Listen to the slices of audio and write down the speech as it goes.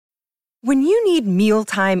When you need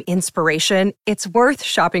mealtime inspiration, it's worth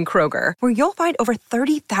shopping Kroger, where you'll find over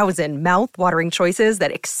 30,000 mouth-watering choices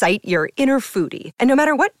that excite your inner foodie. And no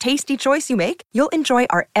matter what tasty choice you make, you'll enjoy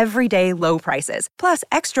our everyday low prices, plus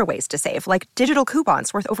extra ways to save, like digital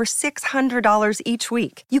coupons worth over $600 each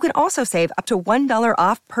week. You can also save up to $1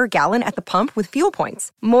 off per gallon at the pump with fuel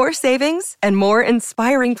points. More savings and more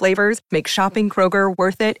inspiring flavors make shopping Kroger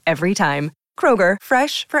worth it every time. Kroger,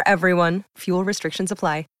 fresh for everyone. Fuel restrictions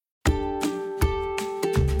apply.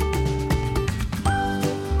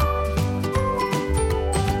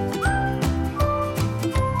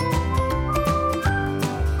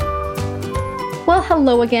 Well,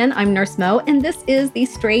 hello again. I'm Nurse Mo, and this is the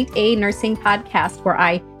Straight A Nursing Podcast, where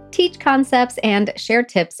I teach concepts and share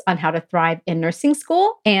tips on how to thrive in nursing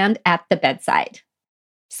school and at the bedside.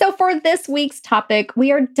 So for this week's topic,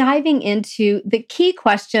 we are diving into the key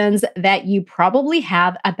questions that you probably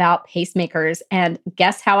have about pacemakers. And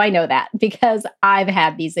guess how I know that? Because I've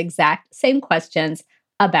had these exact same questions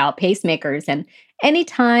about pacemakers. And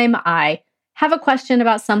anytime I have a question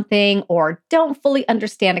about something or don't fully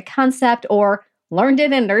understand a concept or learned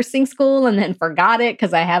it in nursing school and then forgot it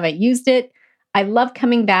because I haven't used it, I love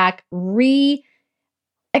coming back,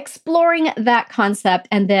 exploring that concept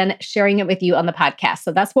and then sharing it with you on the podcast.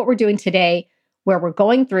 So that's what we're doing today, where we're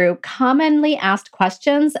going through commonly asked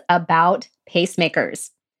questions about pacemakers.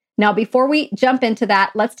 Now, before we jump into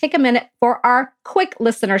that, let's take a minute for our quick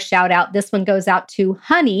listener shout out. This one goes out to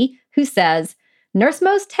Honey, who says, Nurse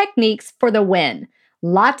Mo's techniques for the win.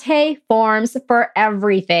 Latte forms for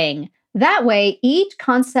everything. That way, each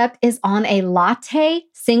concept is on a latte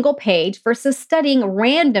single page versus studying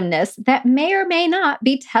randomness that may or may not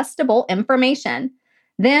be testable information.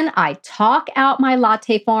 Then I talk out my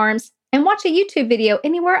latte forms and watch a YouTube video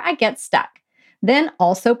anywhere I get stuck. Then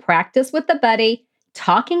also practice with the buddy,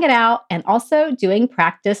 talking it out, and also doing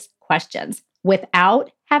practice questions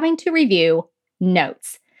without having to review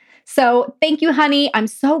notes. So thank you, Honey. I'm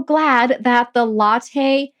so glad that the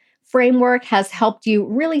latte framework has helped you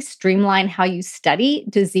really streamline how you study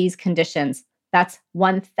disease conditions. That's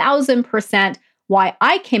 1000% why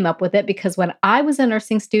I came up with it, because when I was a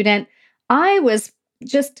nursing student, I was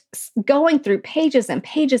just going through pages and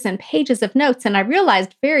pages and pages of notes. And I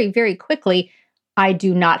realized very, very quickly, I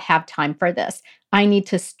do not have time for this. I need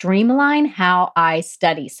to streamline how I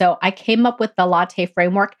study. So I came up with the latte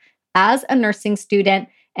framework as a nursing student,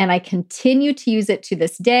 and I continue to use it to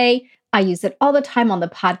this day. I use it all the time on the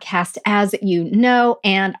podcast, as you know,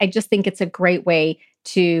 and I just think it's a great way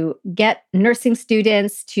to get nursing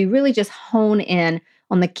students to really just hone in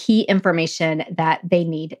on the key information that they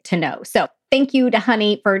need to know. So thank you to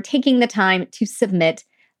Honey for taking the time to submit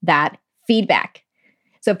that feedback.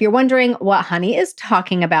 So if you're wondering what Honey is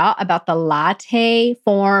talking about the latte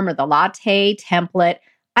form or the latte template,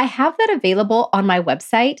 I have that available on my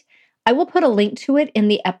website. I will put a link to it in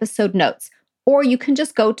the episode notes. Or you can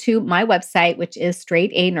just go to my website, which is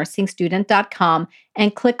straightanursingstudent.com,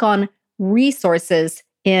 and click on resources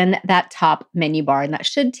in that top menu bar. And that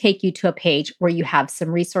should take you to a page where you have some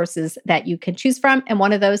resources that you can choose from. And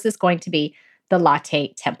one of those is going to be the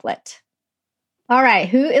latte template. All right,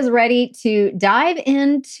 who is ready to dive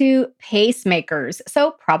into pacemakers?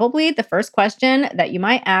 So probably the first question that you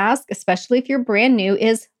might ask, especially if you're brand new,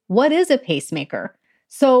 is what is a pacemaker?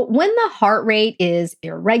 So when the heart rate is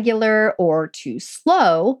irregular or too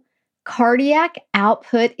slow, cardiac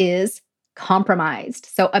output is compromised.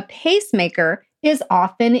 So a pacemaker is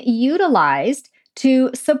often utilized to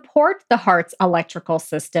support the heart's electrical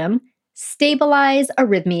system, stabilize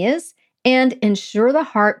arrhythmias, and ensure the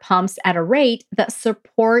heart pumps at a rate that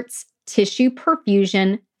supports tissue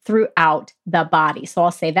perfusion throughout the body. So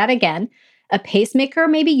I'll say that again. A pacemaker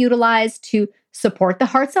may be utilized to support the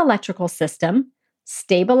heart's electrical system,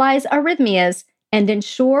 stabilize arrhythmias, and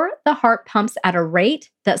ensure the heart pumps at a rate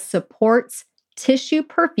that supports tissue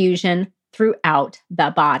perfusion throughout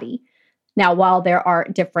the body. Now, while there are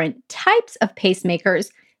different types of pacemakers,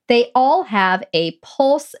 they all have a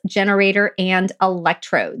pulse generator and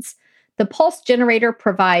electrodes. The pulse generator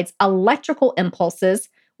provides electrical impulses,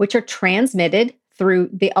 which are transmitted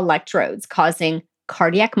through the electrodes, causing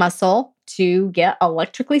cardiac muscle to get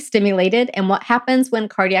electrically stimulated. And what happens when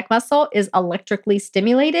cardiac muscle is electrically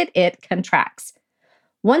stimulated? It contracts.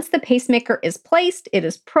 Once the pacemaker is placed, it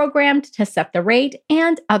is programmed to set the rate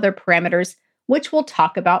and other parameters, which we'll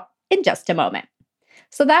talk about in just a moment.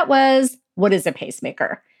 So that was, what is a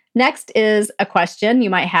pacemaker? Next is a question you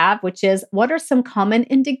might have, which is, what are some common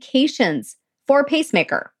indications for a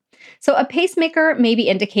pacemaker? So a pacemaker may be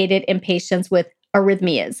indicated in patients with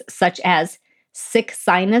arrhythmias, such as sick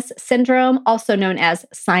sinus syndrome, also known as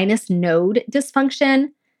sinus node dysfunction,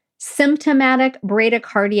 symptomatic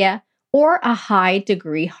bradycardia, or a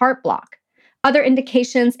high-degree heart block. Other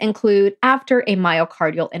indications include after a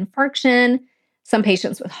myocardial infarction. Some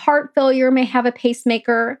patients with heart failure may have a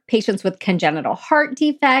pacemaker, patients with congenital heart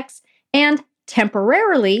defects, and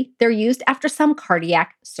temporarily, they're used after some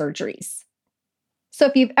cardiac surgeries. So,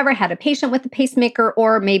 if you've ever had a patient with a pacemaker,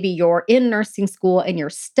 or maybe you're in nursing school and you're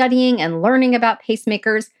studying and learning about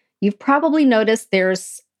pacemakers, you've probably noticed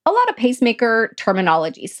there's a lot of pacemaker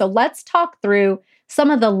terminology. So, let's talk through some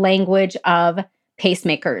of the language of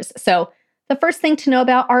pacemakers. So, the first thing to know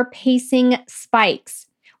about are pacing spikes.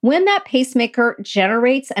 When that pacemaker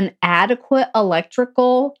generates an adequate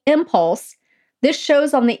electrical impulse, this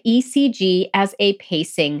shows on the ECG as a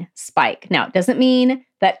pacing spike. Now, it doesn't mean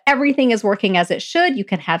that everything is working as it should. You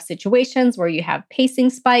can have situations where you have pacing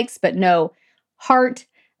spikes, but no heart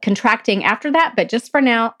contracting after that. But just for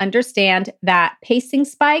now, understand that pacing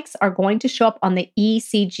spikes are going to show up on the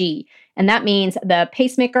ECG. And that means the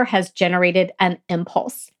pacemaker has generated an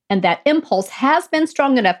impulse. And that impulse has been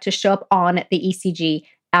strong enough to show up on the ECG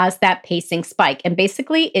as that pacing spike. And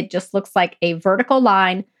basically, it just looks like a vertical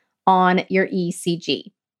line on your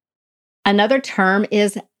ECG. Another term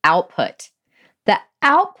is output. The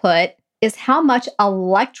output is how much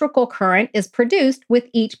electrical current is produced with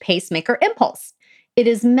each pacemaker impulse. It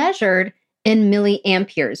is measured in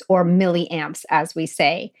milliamperes, or milliamps, as we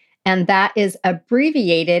say, and that is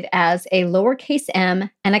abbreviated as a lowercase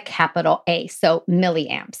m and a capital A, so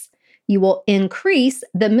milliamps. You will increase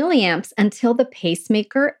the milliamps until the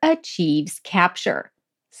pacemaker achieves capture.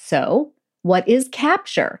 So, what is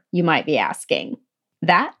capture, you might be asking?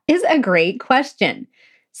 That is a great question.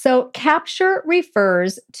 So, capture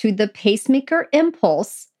refers to the pacemaker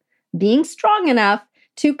impulse being strong enough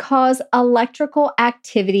to cause electrical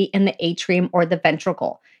activity in the atrium or the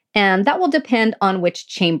ventricle. And that will depend on which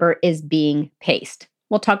chamber is being paced.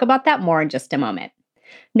 We'll talk about that more in just a moment.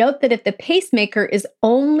 Note that if the pacemaker is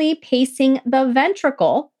only pacing the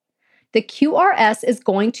ventricle, the QRS is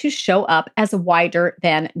going to show up as wider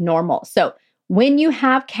than normal. So when you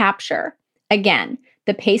have capture, again,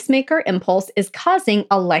 the pacemaker impulse is causing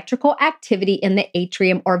electrical activity in the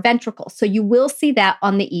atrium or ventricle. So you will see that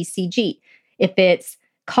on the ECG. If it's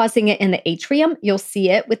causing it in the atrium, you'll see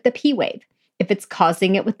it with the P wave. If it's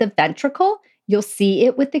causing it with the ventricle, you'll see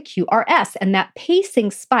it with the QRS. And that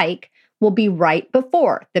pacing spike will be right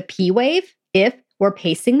before the P wave if we're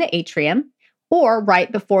pacing the atrium, or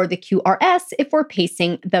right before the QRS if we're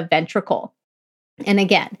pacing the ventricle. And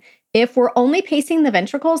again, if we're only pacing the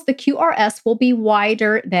ventricles, the QRS will be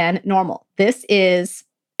wider than normal. This is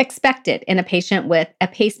expected in a patient with a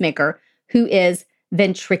pacemaker who is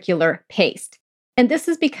ventricular paced. And this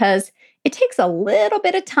is because it takes a little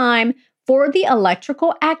bit of time for the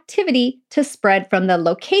electrical activity to spread from the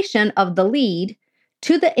location of the lead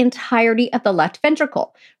to the entirety of the left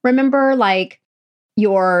ventricle. Remember, like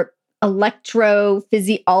your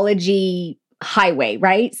electrophysiology highway,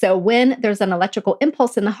 right? So when there's an electrical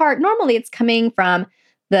impulse in the heart, normally it's coming from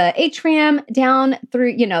the atrium down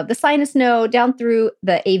through, the sinus node, down through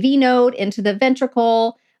the AV node into the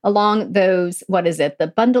ventricle, along those,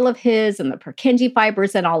 the bundle of His and the Purkinje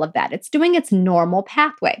fibers and all of that. It's doing its normal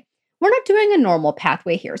pathway. We're not doing a normal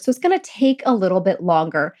pathway here. So it's going to take a little bit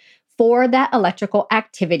longer for that electrical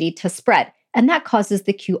activity to spread. And that causes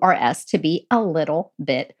the QRS to be a little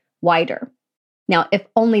bit wider. Now, if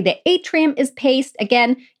only the atrium is paced,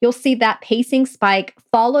 again, you'll see that pacing spike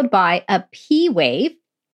followed by a P wave.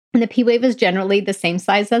 And the P wave is generally the same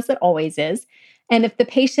size as it always is. And if the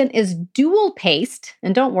patient is dual paced,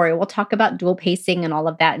 and don't worry, we'll talk about dual pacing and all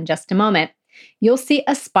of that in just a moment, you'll see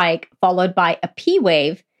a spike followed by a P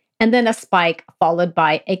wave, and then a spike followed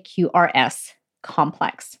by a QRS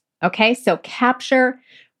complex. Okay, so capture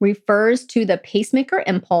refers to the pacemaker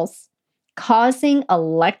impulse causing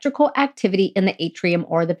electrical activity in the atrium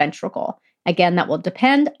or the ventricle. Again, that will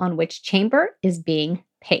depend on which chamber is being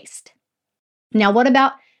paced. Now, what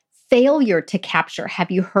about failure to capture?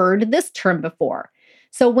 Have you heard this term before?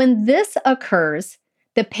 So when this occurs,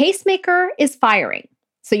 the pacemaker is firing.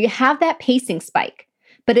 So you have that pacing spike,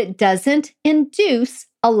 but it doesn't induce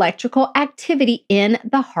electrical activity in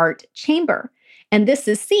the heart chamber. And this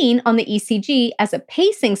is seen on the ECG as a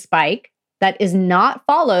pacing spike that is not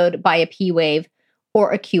followed by a P wave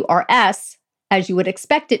or a QRS, as you would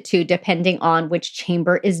expect it to, depending on which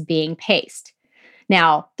chamber is being paced.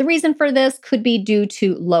 Now, the reason for this could be due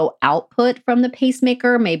to low output from the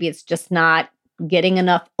pacemaker. Maybe it's just not getting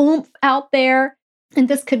enough oomph out there. And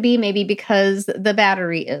this could be maybe because the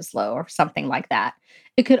battery is low or something like that.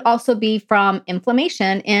 It could also be from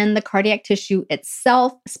inflammation in the cardiac tissue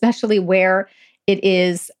itself, especially where it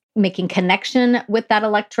is making connection with that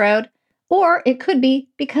electrode, or it could be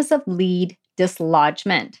because of lead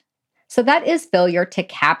dislodgement. So that is failure to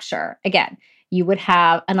capture. Again, you would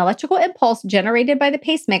have an electrical impulse generated by the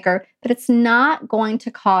pacemaker, but it's not going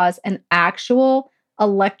to cause an actual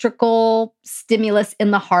electrical stimulus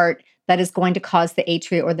in the heart that is going to cause the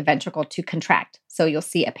atria or the ventricle to contract. So you'll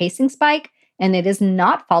see a pacing spike, and it is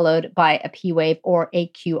not followed by a P wave or a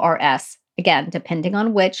QRS, again, depending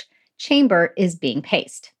on which chamber is being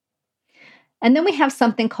paced. And then we have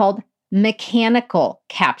something called mechanical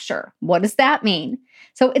capture. What does that mean?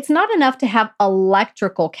 So it's not enough to have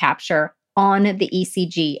electrical capture on the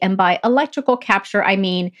ECG. And by electrical capture, I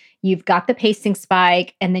mean you've got the pacing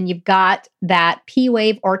spike and then you've got that P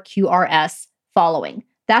wave or QRS following.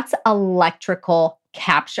 That's electrical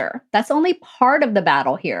capture. That's only part of the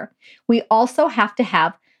battle here. We also have to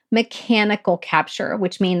have mechanical capture,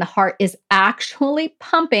 which means the heart is actually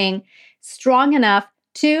pumping strong enough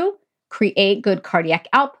to create good cardiac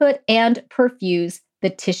output and perfuse the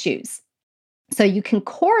tissues. So you can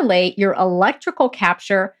correlate your electrical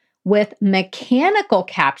capture with mechanical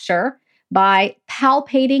capture by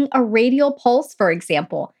palpating a radial pulse, for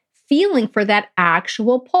example, feeling for that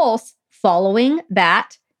actual pulse following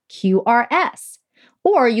that QRS.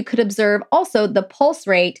 Or you could observe also the pulse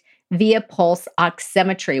rate via pulse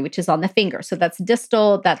oximetry, which is on the finger. So that's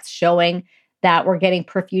distal, that's showing that we're getting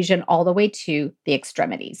perfusion all the way to the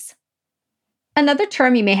extremities. Another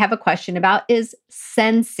term you may have a question about is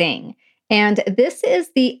sensing. And this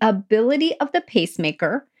is the ability of the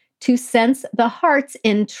pacemaker to sense the heart's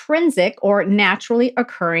intrinsic or naturally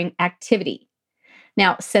occurring activity.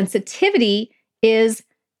 Now, sensitivity is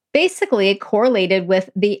basically correlated with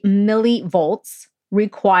the millivolts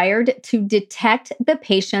required to detect the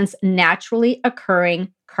patient's naturally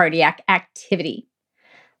occurring cardiac activity.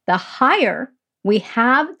 The higher we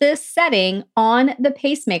have this setting on the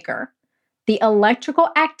pacemaker, the electrical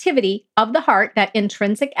activity of the heart, that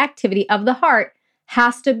intrinsic activity of the heart,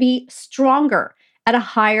 has to be stronger at a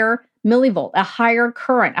higher millivolt, a higher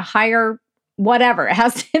current, a higher whatever. It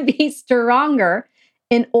has to be stronger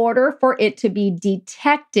in order for it to be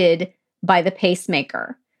detected by the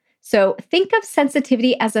pacemaker. So think of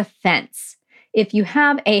sensitivity as a fence. If you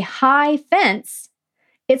have a high fence,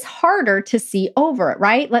 it's harder to see over it,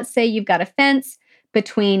 right? Let's say you've got a fence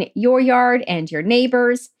between your yard and your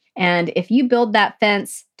neighbor's. And if you build that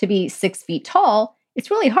fence to be 6 feet tall,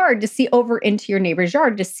 it's really hard to see over into your neighbor's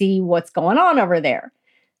yard to see what's going on over there.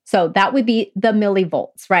 So that would be the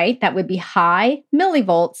millivolts, right? That would be high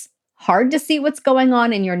millivolts, hard to see what's going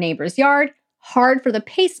on in your neighbor's yard, hard for the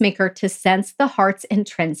pacemaker to sense the heart's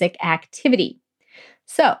intrinsic activity.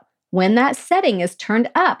 So when that setting is turned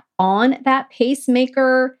up on that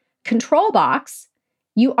pacemaker control box,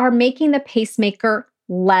 you are making the pacemaker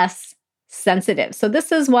less sensitive. So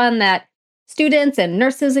this is one that students and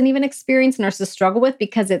nurses and even experienced nurses struggle with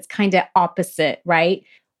because it's kind of opposite, right?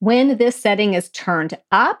 When this setting is turned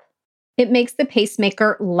up, it makes the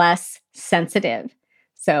pacemaker less sensitive.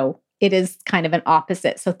 So it is kind of an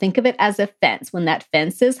opposite. So think of it as a fence. When that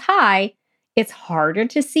fence is high, it's harder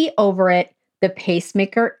to see over it. The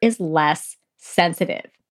pacemaker is less sensitive.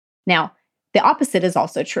 Now, the opposite is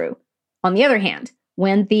also true. On the other hand,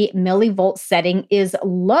 when the millivolt setting is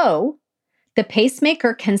low, the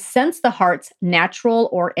pacemaker can sense the heart's natural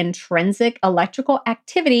or intrinsic electrical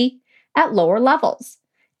activity at lower levels.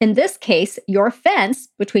 In this case, your fence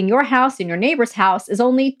between your house and your neighbor's house is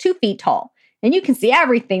only 2 feet tall, and you can see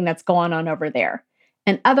everything that's going on over there.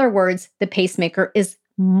 In other words, the pacemaker is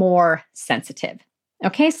more sensitive.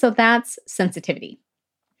 Okay, so that's sensitivity.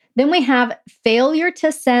 Then we have failure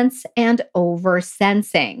to sense and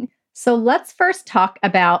oversensing. So let's first talk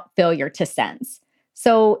about failure to sense.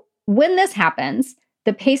 So when this happens,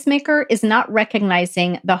 the pacemaker is not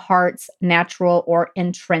recognizing the heart's natural or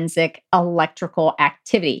intrinsic electrical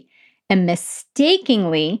activity and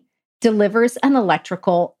mistakenly delivers an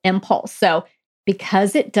electrical impulse. So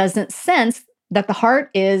because it doesn't sense that the heart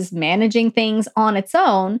is managing things on its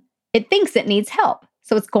own, it thinks it needs help.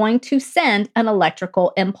 So it's going to send an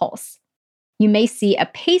electrical impulse. You may see a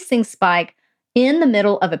pacing spike in the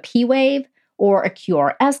middle of a P wave or a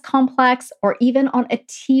QRS complex, or even on a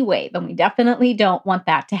T wave. And we definitely don't want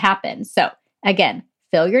that to happen. So again,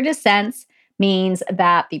 failure to sense means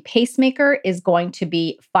that the pacemaker is going to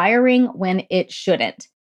be firing when it shouldn't.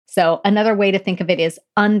 So another way to think of it is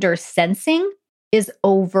undersensing is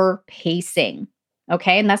overpacing.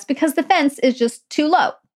 Okay, and that's because the fence is just too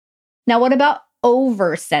low. Now, what about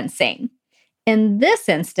oversensing? In this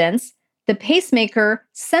instance, the pacemaker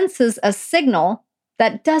senses a signal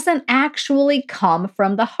that doesn't actually come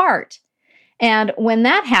from the heart. And when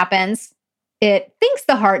that happens, It thinks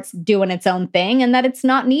the heart's doing its own thing and that it's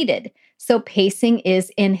not needed. So pacing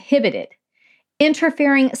is inhibited.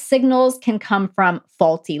 Interfering signals can come from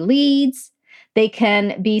faulty leads. They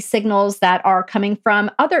can be signals that are coming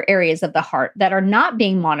from other areas of the heart that are not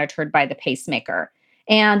being monitored by the pacemaker.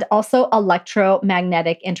 And also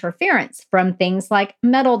electromagnetic interference from things like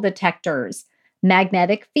metal detectors,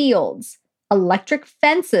 magnetic fields, electric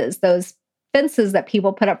fences, those fences that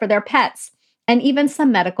people put up for their pets, and even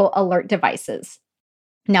some medical alert devices.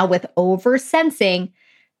 Now, with oversensing,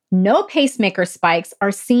 no pacemaker spikes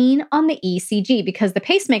are seen on the ECG because the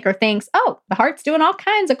pacemaker thinks, oh, the heart's doing all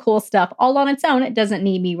kinds of cool stuff all on its own. It doesn't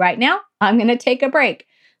need me right now. I'm going to take a break.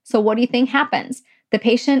 So what do you think happens? The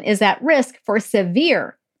patient is at risk for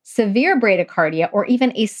severe bradycardia or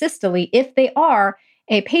even asystole if they are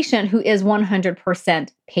a patient who is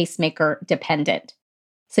 100% pacemaker dependent.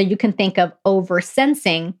 So you can think of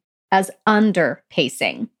oversensing as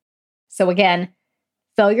underpacing. So again,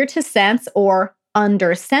 failure to sense or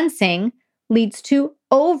undersensing leads to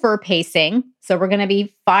overpacing. So we're going to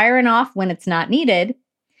be firing off when it's not needed.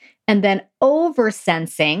 And then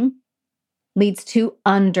oversensing leads to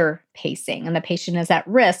underpacing, and the patient is at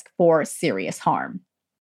risk for serious harm.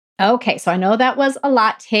 Okay, so I know that was a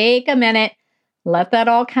lot. Take a minute, let that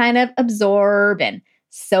all kind of absorb and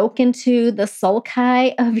soak into the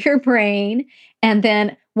sulci of your brain. And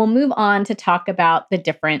then we'll move on to talk about the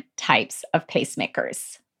different types of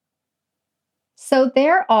pacemakers. So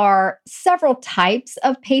there are several types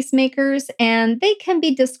of pacemakers, and they can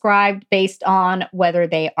be described based on whether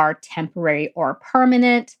they are temporary or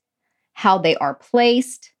permanent, how they are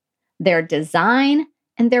placed, their design,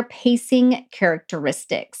 and their pacing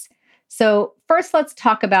characteristics. So first, let's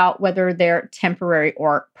talk about whether they're temporary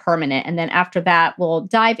or permanent. And then after that, we'll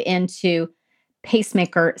dive into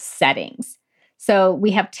pacemaker settings. So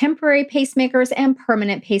we have temporary pacemakers and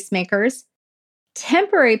permanent pacemakers.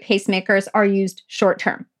 Temporary pacemakers are used short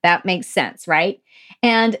term. That makes sense, right?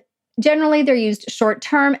 And generally, they're used short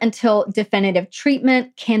term until definitive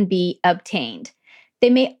treatment can be obtained. They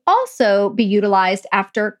may also be utilized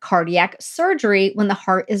after cardiac surgery when the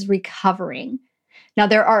heart is recovering. Now,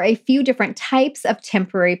 there are a few different types of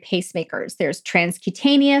temporary pacemakers. There's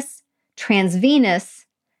transcutaneous, transvenous,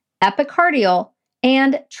 epicardial,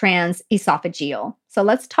 and transesophageal. So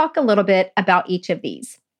let's talk a little bit about each of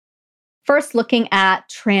these. First, looking at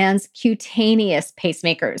transcutaneous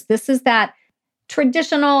pacemakers. This is that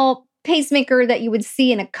traditional pacemaker that you would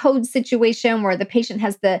see in a code situation where the patient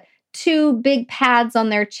has the two big pads on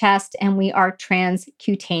their chest and we are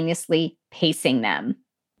transcutaneously pacing them.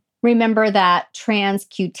 Remember that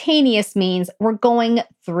transcutaneous means we're going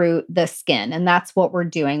through the skin, and that's what we're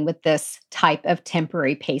doing with this type of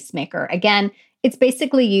temporary pacemaker. Again, it's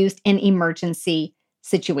basically used in emergency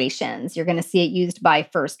situations. You're going to see it used by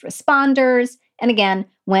first responders. And again,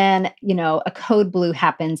 when, a code blue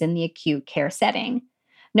happens in the acute care setting.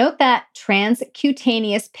 Note that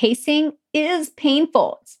transcutaneous pacing is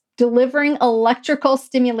painful. It's delivering electrical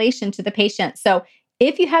stimulation to the patient. So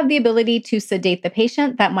if you have the ability to sedate the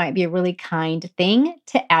patient, that might be a really kind thing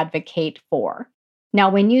to advocate for. Now,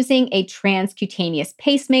 when using a transcutaneous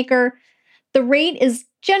pacemaker, the rate is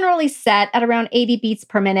generally set at around 80 beats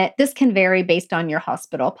per minute. This can vary based on your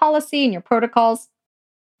hospital policy and your protocols,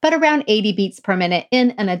 but around 80 beats per minute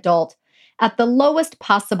in an adult at the lowest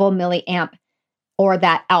possible milliamp or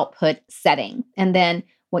that output setting. And then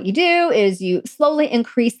what you do is you slowly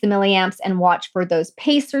increase the milliamps and watch for those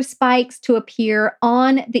pacer spikes to appear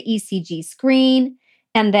on the ECG screen,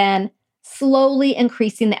 and then slowly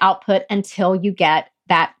increasing the output until you get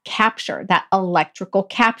that capture, that electrical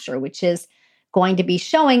capture, which is going to be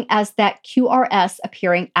showing as that QRS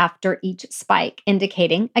appearing after each spike,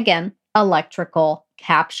 indicating, again, electrical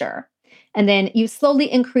capture. And then you slowly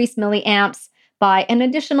increase milliamps by an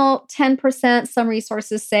additional 10%. Some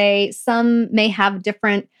resources say some may have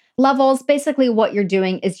different levels. Basically, what you're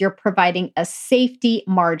doing is you're providing a safety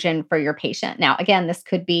margin for your patient. Now, again, this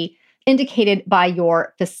could be indicated by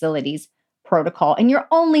your facility's protocol. And you're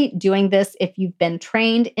only doing this if you've been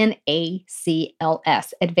trained in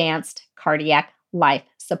ACLS, Advanced Cardiac Life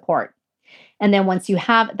Support. And then once you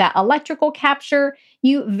have that electrical capture,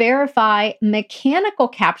 you verify mechanical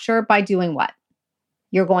capture by doing what?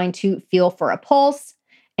 You're going to feel for a pulse.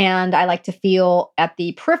 And I like to feel at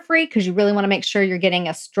the periphery because you really want to make sure you're getting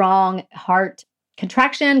a strong heart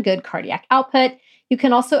contraction, good cardiac output. You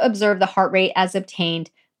can also observe the heart rate as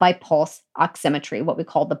obtained by pulse oximetry, what we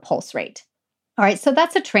call the pulse rate. All right, so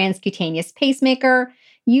that's a transcutaneous pacemaker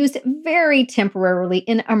used very temporarily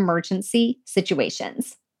in emergency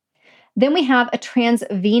situations. Then we have a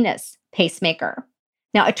transvenous pacemaker.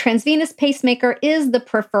 Now, a transvenous pacemaker is the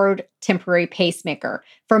preferred temporary pacemaker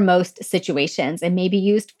for most situations and may be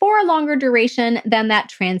used for a longer duration than that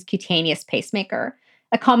transcutaneous pacemaker.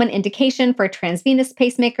 A common indication for a transvenous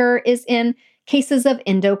pacemaker is in cases of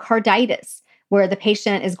endocarditis, where the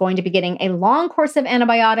patient is going to be getting a long course of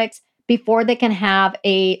antibiotics before they can have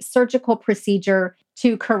a surgical procedure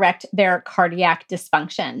to correct their cardiac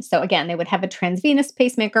dysfunction. So, again, they would have a transvenous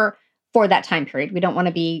pacemaker for that time period. We don't want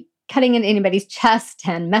to be cutting in anybody's chest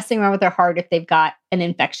and messing around with their heart if they've got an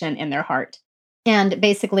infection in their heart. And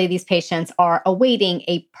basically, these patients are awaiting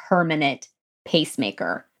a permanent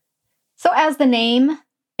pacemaker. So, as the name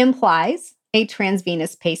implies, a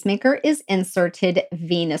transvenous pacemaker is inserted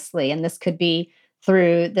venously, and this could be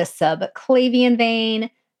through the subclavian vein,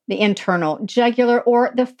 the internal jugular,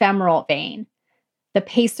 or the femoral vein. The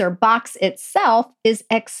pacer box itself is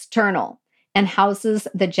external and houses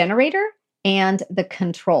the generator and the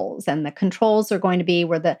controls. And the controls are going to be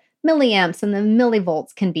where the milliamps and the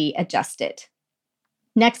millivolts can be adjusted.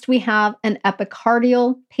 Next, we have an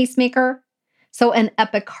epicardial pacemaker. So, an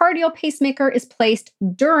epicardial pacemaker is placed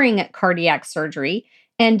during cardiac surgery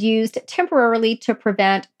and used temporarily to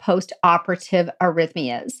prevent post-operative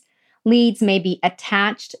arrhythmias. Leads may be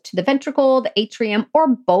attached to the ventricle, the atrium, or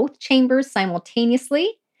both chambers simultaneously.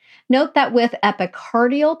 Note that with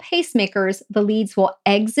epicardial pacemakers, the leads will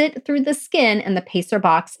exit through the skin and the pacer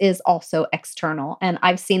box is also external. And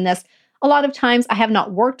I've seen this a lot of times. I have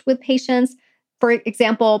not worked with patients, for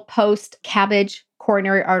example, post-CABG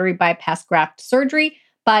coronary artery bypass graft surgery.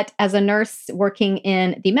 But as a nurse working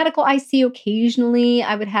in the medical ICU, occasionally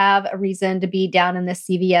I would have a reason to be down in the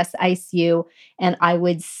CVS ICU, and I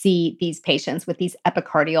would see these patients with these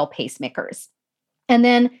epicardial pacemakers. And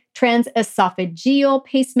then transesophageal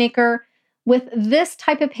pacemaker. With this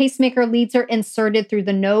type of pacemaker, leads are inserted through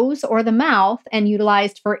the nose or the mouth and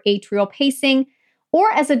utilized for atrial pacing or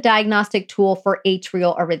as a diagnostic tool for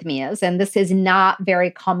atrial arrhythmias. And this is not very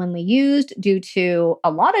commonly used due to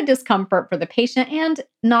a lot of discomfort for the patient and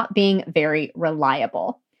not being very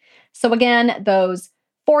reliable. So again, those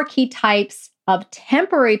 4 key types of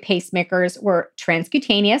temporary pacemakers were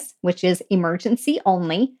transcutaneous, which is emergency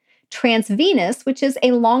only, transvenous, which is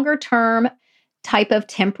a longer term type of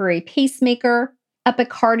temporary pacemaker,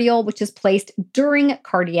 epicardial, which is placed during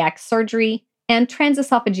cardiac surgery, and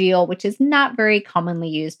transesophageal, which is not very commonly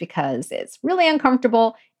used because it's really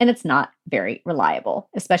uncomfortable and it's not very reliable,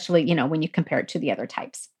 especially, when you compare it to the other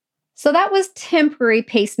types. So that was temporary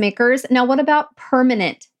pacemakers. Now, what about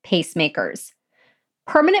permanent pacemakers?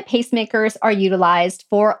 Permanent pacemakers are utilized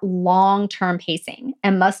for long-term pacing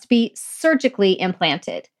and must be surgically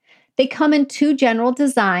implanted. They come in 2 general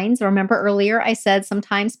designs. Remember earlier I said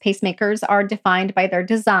sometimes pacemakers are defined by their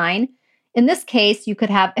design. In this case, you could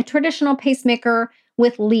have a traditional pacemaker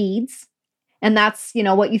with leads, and that's,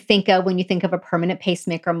 what you think of when you think of a permanent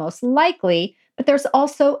pacemaker most likely, but there's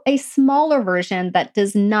also a smaller version that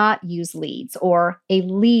does not use leads, or a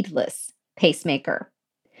leadless pacemaker.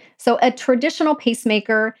 So a traditional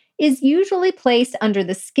pacemaker is usually placed under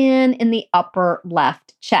the skin in the upper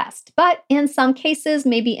left chest, but in some cases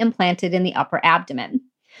may be implanted in the upper abdomen.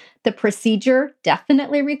 The procedure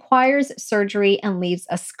definitely requires surgery and leaves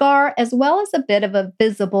a scar as well as a bit of a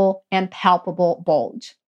visible and palpable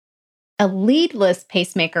bulge. A leadless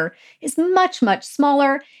pacemaker is much, much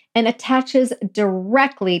smaller and attaches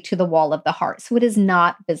directly to the wall of the heart, so it is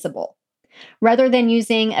not visible. Rather than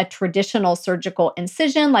using a traditional surgical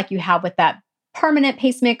incision like you have with that permanent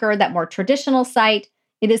pacemaker, that more traditional site,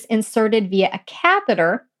 it is inserted via a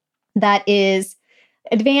catheter that is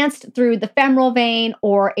advanced through the femoral vein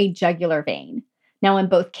or a jugular vein. Now, in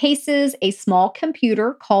both cases, a small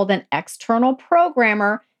computer called an external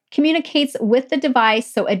programmer communicates with the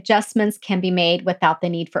device so adjustments can be made without the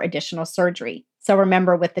need for additional surgery. So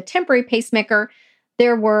remember, with the temporary pacemaker,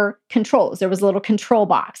 there were controls. There was a little control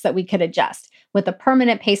box that we could adjust. With a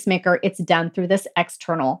permanent pacemaker, it's done through this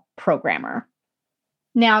external programmer.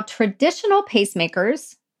 Now, traditional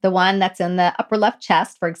pacemakers, the one that's in the upper left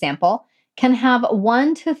chest, for example, can have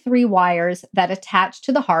 1 to 3 wires that attach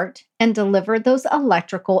to the heart and deliver those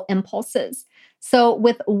electrical impulses. So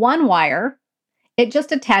with 1 wire, it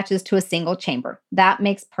just attaches to a single chamber. That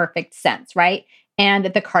makes perfect sense, right? And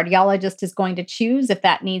the cardiologist is going to choose if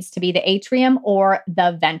that needs to be the atrium or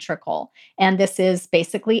the ventricle. And this is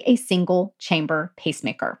basically a single chamber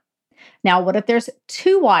pacemaker. Now, what if there's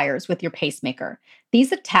 2 wires with your pacemaker?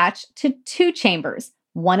 These attach to 2 chambers,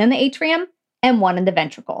 one in the atrium and one in the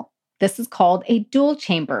ventricle. This is called a dual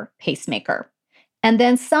chamber pacemaker. And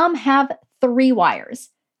then some have 3 wires,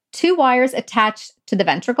 2 wires attached to the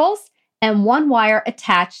ventricles and 1 wire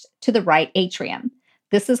attached to the right atrium.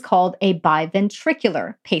 This is called a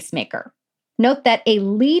biventricular pacemaker. Note that a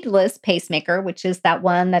leadless pacemaker, which is that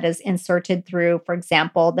one that is inserted through, for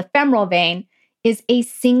example, the femoral vein, is a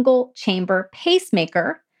single chamber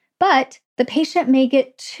pacemaker, but the patient may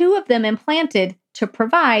get two of them implanted to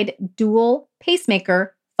provide dual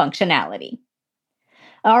pacemaker functionality.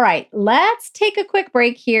 All right, let's take a quick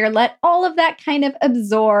break here. Let all of that kind of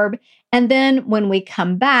absorb. And then when we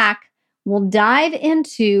come back, we'll dive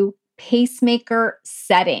into pacemaker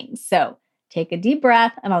settings. So take a deep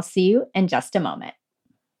breath, and I'll see you in just a moment.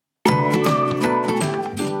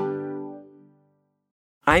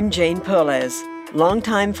 I'm Jane Perlez,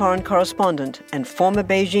 longtime foreign correspondent and former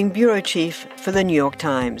Beijing bureau chief for the New York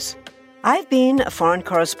Times. I've been a foreign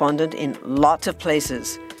correspondent in lots of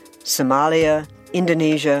places: Somalia,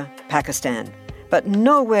 Indonesia, Pakistan, but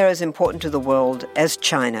nowhere as important to the world as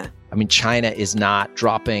China. I mean, China is not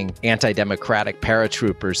dropping anti-democratic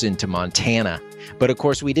paratroopers into Montana. But of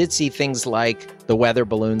course, we did see things like the weather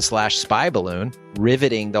balloon/spy balloon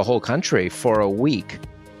riveting the whole country for a week.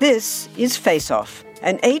 This is Face Off,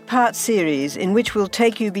 an 8-part series in which we'll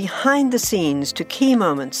take you behind the scenes to key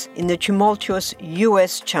moments in the tumultuous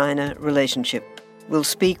U.S.-China relationship. We'll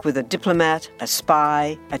speak with a diplomat, a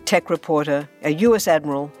spy, a tech reporter, a U.S.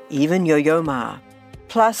 admiral, even Yo-Yo Ma.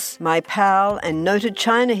 Plus, my pal and noted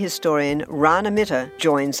China historian Rana Mitter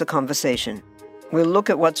joins the conversation. We'll look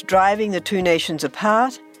at what's driving the two nations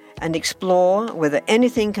apart and explore whether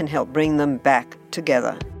anything can help bring them back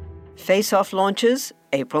together. Face Off launches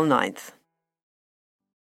April 9th.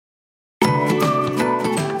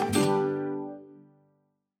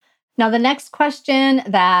 Now, the next question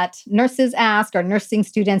that nurses ask or nursing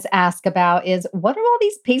students ask about is, what do all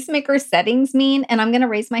these pacemaker settings mean? And I'm going to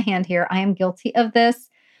raise my hand here. I am guilty of this.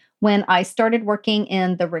 When I started working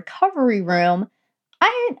in the recovery room,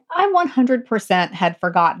 I 100% had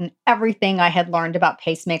forgotten everything I had learned about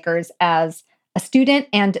pacemakers as a student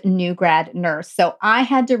and new grad nurse. So I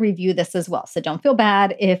had to review this as well. So don't feel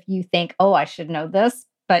bad if you think, oh, I should know this,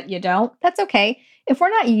 but you don't. That's okay. If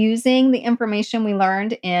we're not using the information we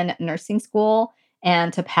learned in nursing school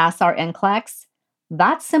and to pass our NCLEX,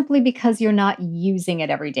 that's simply because you're not using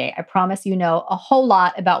it every day. I promise you know a whole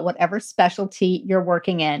lot about whatever specialty you're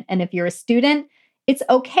working in. And if you're a student, it's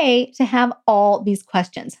okay to have all these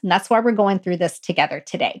questions. And that's why we're going through this together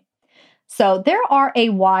today. So there are a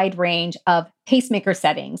wide range of pacemaker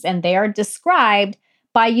settings, and they are described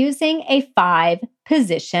by using a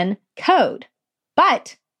 5-position code.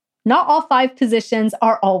 But not all 5 positions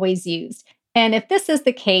are always used. And if this is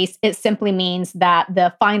the case, it simply means that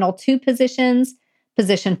the final 2 positions,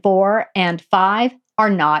 position 4 and 5,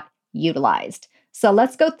 are not utilized. So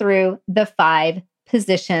let's go through the 5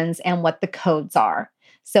 positions and what the codes are.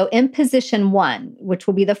 So in position 1, which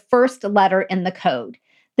will be the first letter in the code,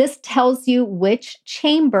 this tells you which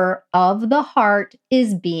chamber of the heart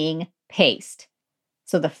is being paced.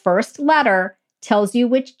 So the first letter tells you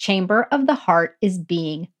which chamber of the heart is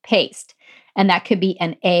being paced. And that could be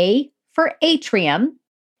an A for atrium,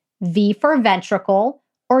 V for ventricle,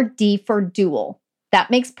 or D for dual. That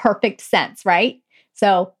makes perfect sense, right?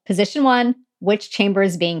 So position 1, which chamber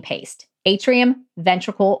is being paced? Atrium,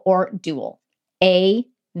 ventricle, or dual? A,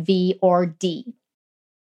 V, or D.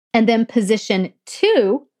 And then position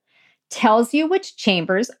 2 tells you which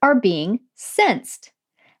chambers are being sensed.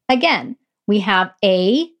 Again, we have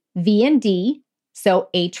A, V, and D, so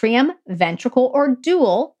atrium, ventricle, or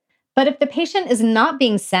dual. But if the patient is not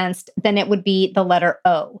being sensed, then it would be the letter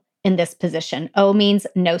O in this position. O means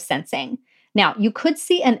no sensing. Now, you could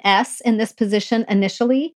see an S in this position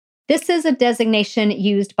initially. This is a designation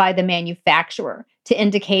used by the manufacturer to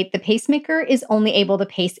indicate the pacemaker is only able to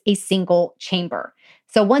pace a single chamber.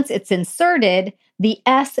 So once it's inserted, the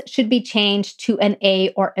S should be changed to an A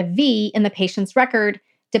or a V in the patient's record,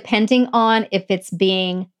 depending on if it's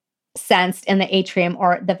being sensed in the atrium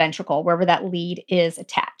or the ventricle, wherever that lead is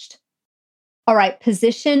attached. All right,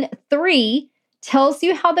 position 3 tells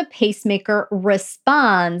you how the pacemaker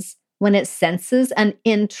responds when it senses an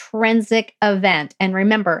intrinsic event. And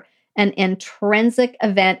remember, an intrinsic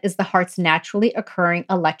event is the heart's naturally occurring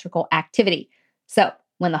electrical activity. So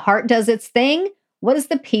when the heart does its thing, what is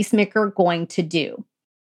the pacemaker going to do?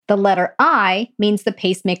 The letter I means the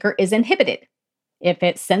pacemaker is inhibited. If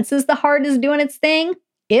it senses the heart is doing its thing,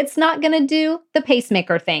 it's not going to do the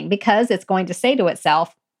pacemaker thing because it's going to say to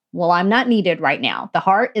itself, well, I'm not needed right now. The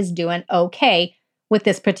heart is doing okay with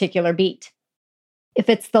this particular beat. If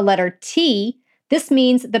it's the letter T, this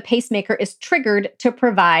means the pacemaker is triggered to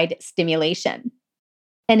provide stimulation.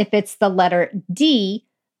 And if it's the letter D,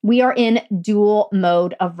 we are in dual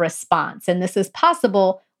mode of response. And this is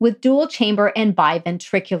possible with dual chamber and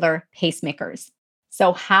biventricular pacemakers.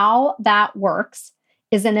 So how that works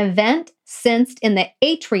is an event sensed in the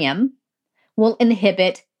atrium will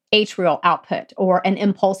inhibit atrial output or an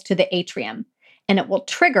impulse to the atrium, and it will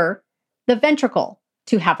trigger the ventricle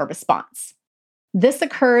to have a response. This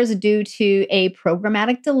occurs due to a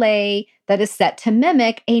programmatic delay that is set to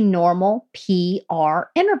mimic a normal PR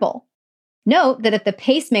interval. Note that if the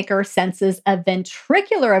pacemaker senses a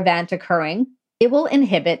ventricular event occurring, it will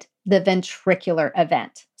inhibit the ventricular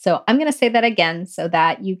event. So I'm going to say that again so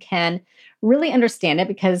that you can really understand it,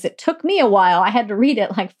 because it took me a while. I had to read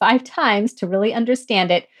it like 5 times to really understand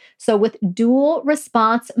it. So with dual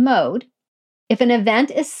response mode, if an event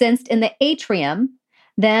is sensed in the atrium,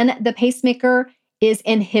 then the pacemaker is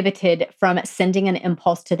inhibited from sending an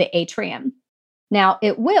impulse to the atrium. Now,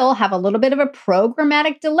 it will have a little bit of a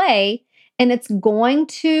programmatic delay, and it's going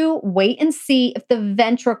to wait and see if the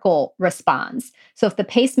ventricle responds. So if the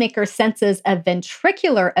pacemaker senses a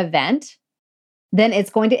ventricular event, then it's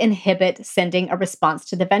going to inhibit sending a response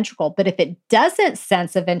to the ventricle. But if it doesn't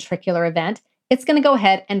sense a ventricular event, it's going to go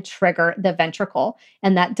ahead and trigger the ventricle.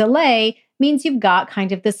 And that delay means you've got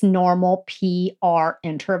kind of this normal PR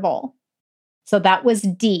interval. So that was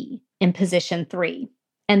D in position 3.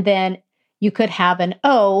 And then you could have an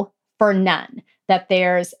O for none, that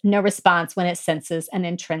there's no response when it senses an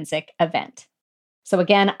intrinsic event. So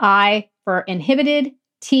again, I for inhibited,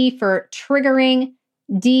 T for triggering,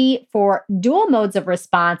 D for dual modes of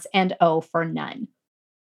response, and O for none.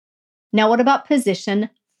 Now, what about position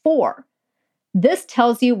 4? This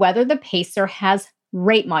tells you whether the pacer has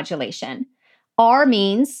rate modulation. R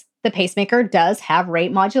means the pacemaker does have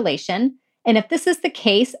rate modulation. And if this is the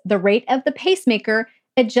case, the rate of the pacemaker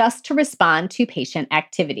adjusts to respond to patient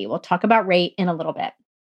activity. We'll talk about rate in a little bit.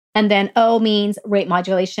 And then O means rate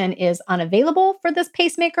modulation is unavailable for this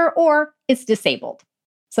pacemaker or it's disabled.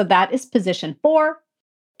 So that is position 4.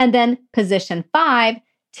 And then position 5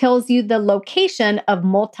 tells you the location of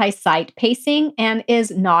multi-site pacing and is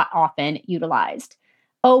not often utilized.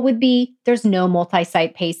 O would be there's no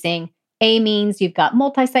multi-site pacing. A means you've got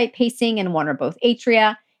multi-site pacing in one or both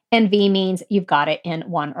atria. And V means you've got it in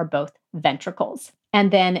one or both ventricles.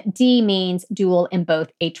 And then D means dual in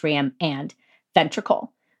both atrium and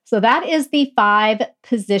ventricle. So that is the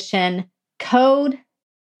 5-position code.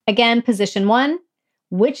 Again, position 1,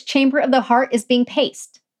 which chamber of the heart is being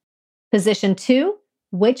paced? Position 2,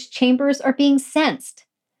 which chambers are being sensed?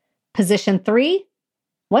 Position 3,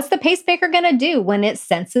 what's the pacemaker going to do when it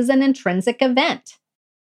senses an intrinsic event?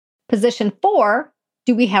 Position 4,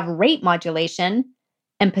 do we have rate modulation?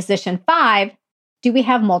 And position 5, do we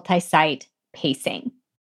have multi-site pacing?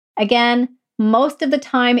 Again, most of the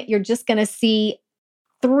time, you're just going to see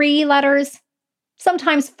 3 letters,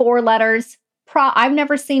 sometimes 4 letters. I've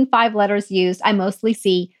never seen 5 letters used. I mostly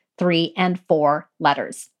see 3 and 4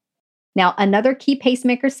 letters. Now, another key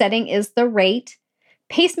pacemaker setting is the rate.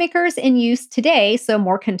 Pacemakers in use today, so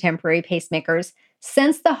more contemporary pacemakers,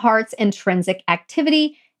 sense the heart's intrinsic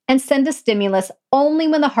activity and send a stimulus only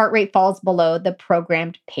when the heart rate falls below the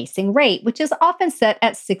programmed pacing rate, which is often set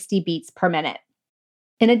at 60 beats per minute.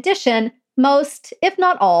 In addition, most, if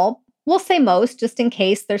not all, we'll say most just in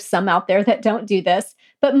case there's some out there that don't do this,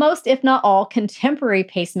 but most, if not all, contemporary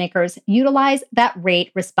pacemakers utilize that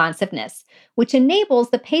rate responsiveness, which enables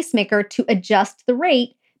the pacemaker to adjust the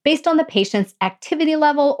rate based on the patient's activity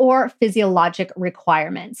level or physiologic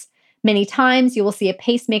requirements. Many times you will see a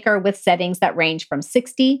pacemaker with settings that range from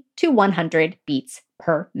 60 to 100 beats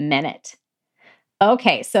per minute.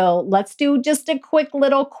 Okay, so let's do just a quick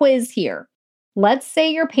little quiz here. Let's say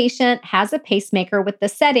your patient has a pacemaker with the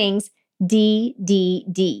settings D, D,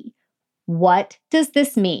 D. What does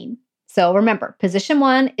this mean? So remember, position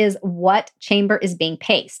 1 is what chamber is being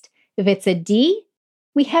paced. If it's a D,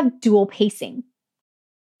 we have dual pacing.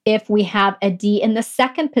 If we have a D in the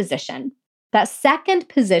second position, that second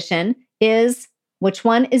position is which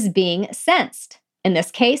one is being sensed. In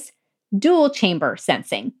this case, dual chamber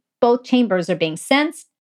sensing. Both chambers are being sensed.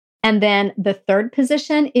 And then the third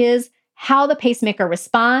position is how the pacemaker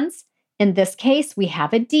responds. In this case, we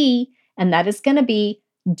have a D, and that is going to be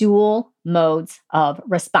dual modes of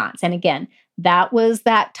response. And again, that was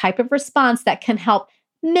that type of response that can help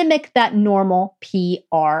mimic that normal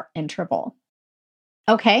PR interval.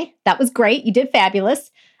 Okay, that was great. You did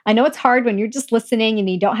fabulous. I know it's hard when you're just listening and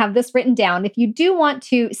you don't have this written down. If you do want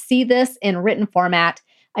to see this in written format,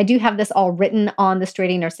 I do have this all written on the Straight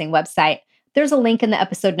A Nursing website. There's a link in the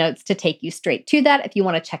episode notes to take you straight to that if you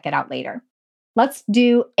want to check it out later. Let's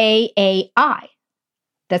do AAI.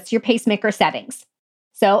 That's your pacemaker settings.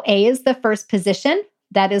 So A is the first position.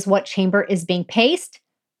 That is what chamber is being paced.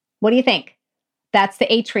 What do you think? That's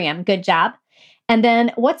the atrium. Good job. And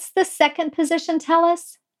then what's the second position tell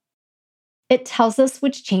us? It tells us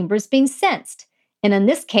which chamber is being sensed. And in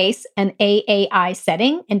this case, an AAI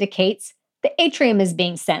setting indicates the atrium is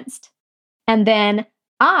being sensed. And then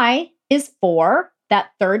I is for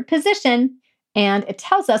that third position, and it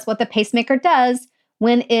tells us what the pacemaker does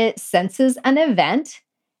when it senses an event.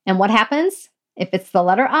 And what happens? If it's the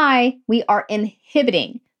letter I, we are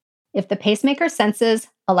inhibiting. If the pacemaker senses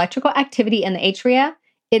electrical activity in the atria,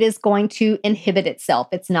 it is going to inhibit itself.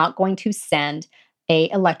 It's not going to send an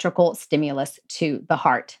electrical stimulus to the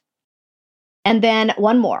heart. And then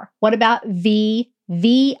one more. What about VVI?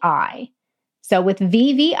 So with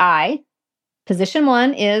VVI, position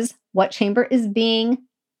 1 is what chamber is being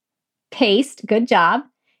paced. Good job.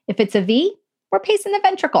 If it's a V, we're pacing the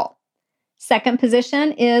ventricle. Second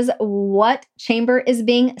position is what chamber is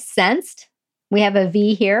being sensed. We have a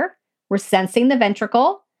V here. We're sensing the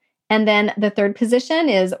ventricle. And then the third position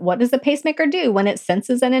is what does the pacemaker do when it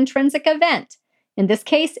senses an intrinsic event? In this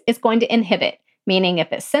case, it's going to inhibit, meaning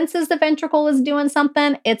if it senses the ventricle is doing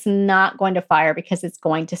something, it's not going to fire because it's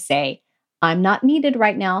going to say, I'm not needed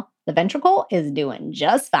right now. The ventricle is doing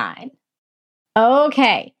just fine.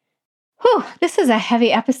 Okay. Whew, this is a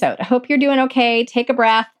heavy episode. I hope you're doing okay. Take a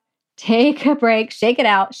breath, take a break, shake it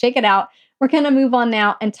out, shake it out. We're going to move on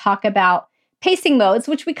now and talk about pacing modes,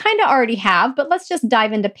 which we kind of already have, but let's just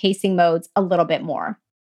dive into pacing modes a little bit more.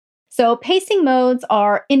 So pacing modes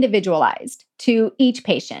are individualized to each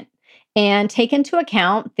patient and take into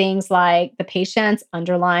account things like the patient's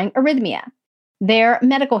underlying arrhythmia, their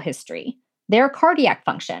medical history, their cardiac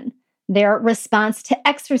function, their response to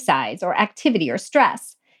exercise or activity or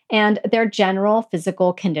stress, and their general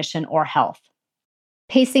physical condition or health.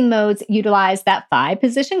 Pacing modes utilize that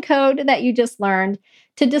 5-position code that you just learned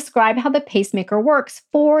to describe how the pacemaker works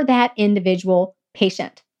for that individual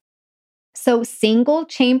patient. So single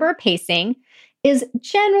chamber pacing is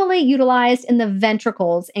generally utilized in the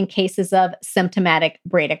ventricles in cases of symptomatic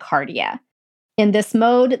bradycardia. In this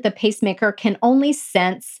mode, the pacemaker can only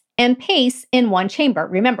sense and pace in one chamber.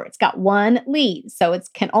 Remember, it's got one lead, so it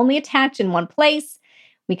can only attach in one place.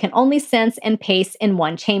 We can only sense and pace in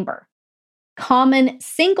one chamber. Common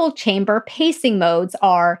single chamber pacing modes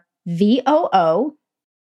are VOO,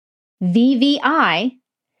 VVI,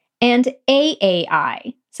 and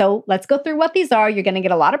AAI. So let's go through what these are. You're going to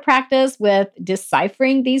get a lot of practice with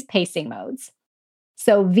deciphering these pacing modes.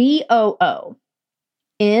 So VOO.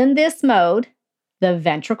 In this mode, the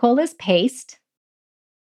ventricle is paced.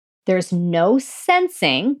 There's no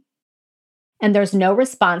sensing, and there's no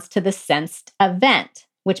response to the sensed event,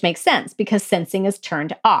 which makes sense because sensing is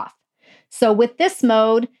turned off. So with this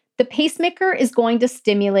mode, the pacemaker is going to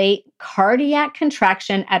stimulate cardiac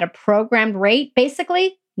contraction at a programmed rate,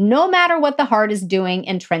 basically, no matter what the heart is doing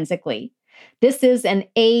intrinsically. This is an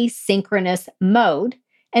asynchronous mode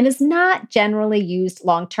and is not generally used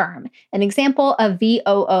long-term. An example of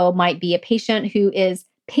VOO might be a patient who is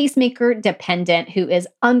pacemaker dependent, who is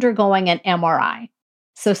undergoing an MRI.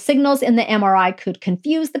 So signals in the MRI could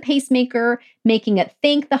confuse the pacemaker, making it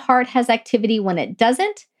think the heart has activity when it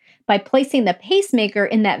doesn't. By placing the pacemaker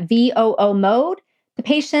in that VOO mode, the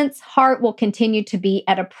patient's heart will continue to be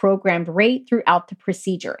at a programmed rate throughout the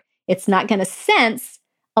procedure. It's not going to sense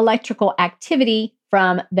electrical activity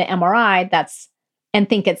from the MRI and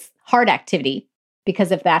think it's heart activity,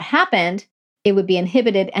 because if that happened, it would be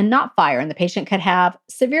inhibited and not fire, and the patient could have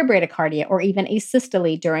severe bradycardia or even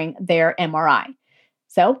asystole during their MRI.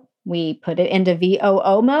 So we put it into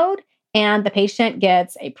VOO mode, and the patient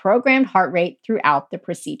gets a programmed heart rate throughout the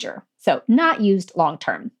procedure. So not used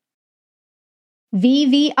long-term.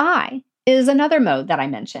 VVI is another mode that I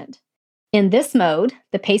mentioned. In this mode,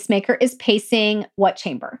 the pacemaker is pacing what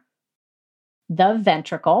chamber? The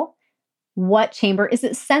ventricle. What chamber is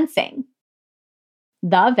it sensing?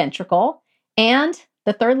 The ventricle. And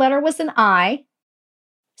the third letter was an I.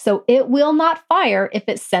 So it will not fire if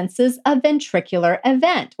it senses a ventricular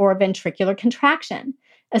event or a ventricular contraction.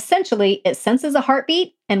 Essentially, it senses a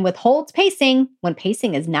heartbeat and withholds pacing when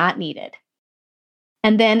pacing is not needed.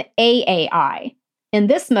 And then AAI. In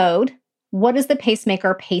this mode, what is the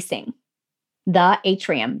pacemaker pacing? The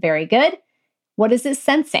atrium. Very good. What is it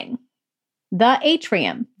sensing? The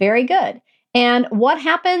atrium. Very good. And what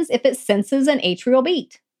happens if it senses an atrial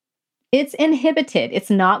beat? It's inhibited. It's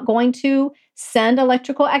not going to send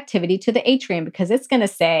electrical activity to the atrium because it's going to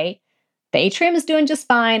say, the atrium is doing just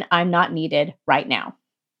fine. I'm not needed right now.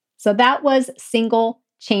 So that was single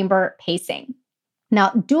chamber pacing. Now,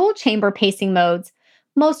 dual chamber pacing modes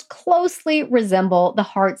most closely resemble the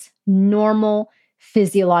heart's normal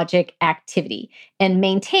physiologic activity and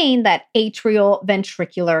maintain that atrial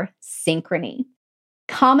ventricular synchrony.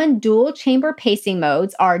 Common dual chamber pacing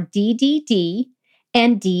modes are DDD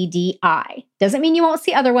and DDI. Doesn't mean you won't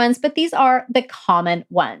see other ones, but these are the common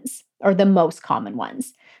ones or the most common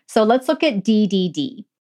ones. So let's look at DDD.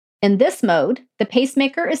 In this mode, the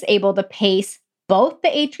pacemaker is able to pace both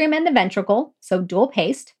the atrium and the ventricle, so dual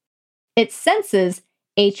paced. It senses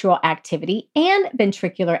atrial activity and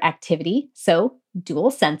ventricular activity, so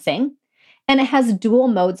dual sensing. And it has dual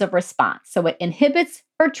modes of response, so it inhibits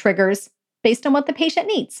or triggers based on what the patient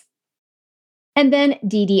needs. And then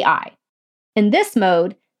DDI. In this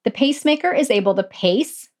mode, the pacemaker is able to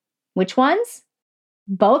pace, which ones?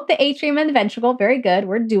 Both the atrium and the ventricle, very good,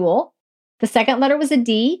 we're dual. The second letter was a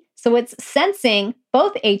D, so it's sensing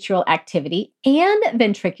both atrial activity and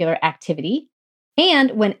ventricular activity.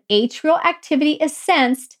 And when atrial activity is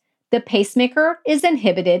sensed, the pacemaker is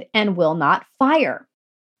inhibited and will not fire.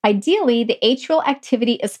 Ideally, the atrial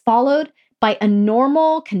activity is followed by a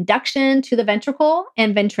normal conduction to the ventricle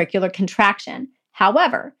and ventricular contraction.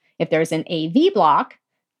 However, if there's an AV block,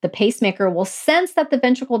 the pacemaker will sense that the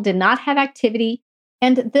ventricle did not have activity,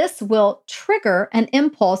 and this will trigger an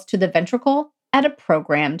impulse to the ventricle at a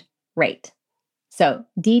programmed rate. So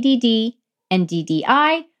DDD and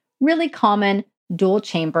DDI, really common dual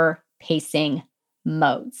chamber pacing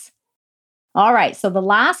modes. All right, so the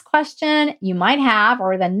last question you might have,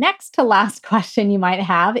 or the next to last question you might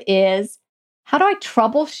have is, how do I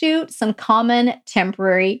troubleshoot some common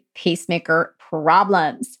temporary pacemaker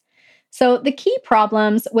problems? So the key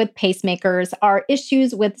problems with pacemakers are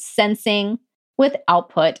issues with sensing, with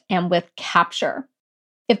output, and with capture.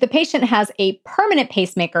 If the patient has a permanent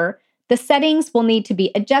pacemaker, the settings will need to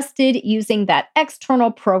be adjusted using that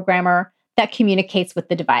external programmer that communicates with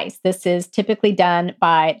the device. This is typically done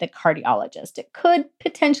by the cardiologist. It could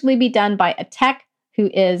potentially be done by a tech who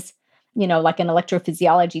is, like an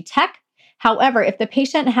electrophysiology tech. However, if the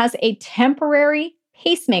patient has a temporary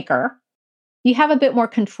pacemaker, you have a bit more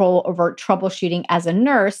control over troubleshooting as a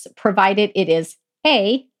nurse, provided it is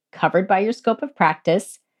A, covered by your scope of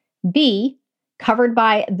practice, B, covered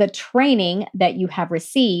by the training that you have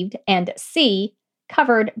received, and C,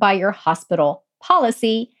 covered by your hospital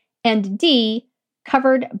policy, and D,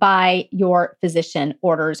 covered by your physician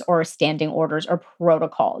orders or standing orders or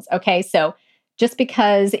protocols. Okay, so just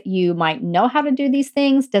because you might know how to do these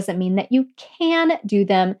things doesn't mean that you can do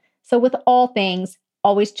them. So with all things,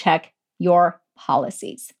 always check your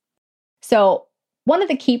policies. So one of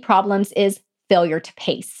the key problems is failure to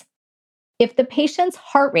pace. If the patient's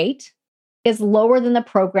heart rate is lower than the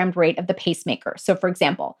programmed rate of the pacemaker. So for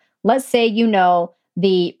example, let's say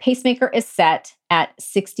the pacemaker is set at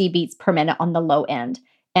 60 beats per minute on the low end,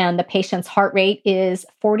 and the patient's heart rate is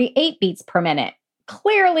 48 beats per minute.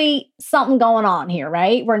 Clearly something going on here,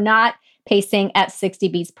 right? We're not pacing at 60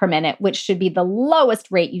 beats per minute, which should be the lowest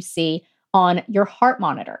rate you see on your heart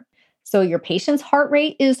monitor. So your patient's heart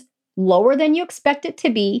rate is lower than you expect it to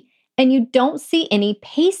be, and you don't see any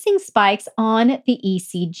pacing spikes on the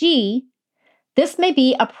ECG. This may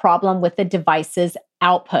be a problem with the device's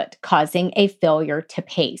output, causing a failure to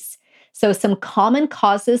pace. So some common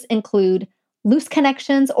causes include loose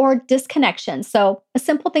connections or disconnections. So a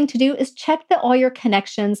simple thing to do is check that all your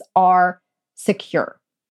connections are secure.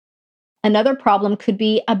 Another problem could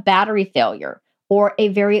be a battery failure or a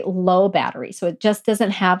very low battery. So it just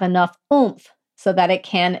doesn't have enough oomph so that it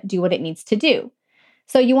can do what it needs to do.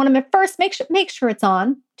 So you want to first make sure it's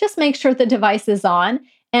on. Just make sure the device is on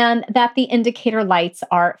and that the indicator lights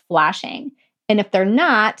are flashing. And if they're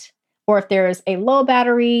not, or if there's a low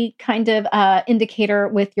battery kind of indicator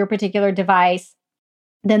with your particular device,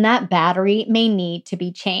 then that battery may need to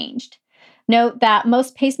be changed. Note that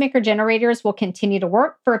most pacemaker generators will continue to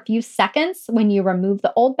work for a few seconds when you remove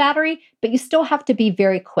the old battery, but you still have to be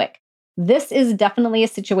very quick. This is definitely a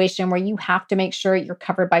situation where you have to make sure you're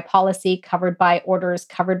covered by policy, covered by orders,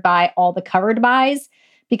 covered by all the covered bys,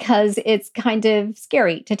 because it's kind of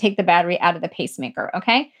scary to take the battery out of the pacemaker,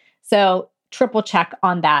 okay? So triple check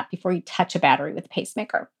on that before you touch a battery with a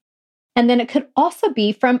pacemaker. And then it could also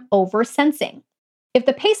be from oversensing. If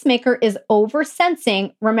the pacemaker is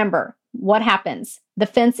oversensing, remember what happens. The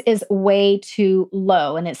fence is way too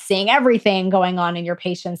low and it's seeing everything going on in your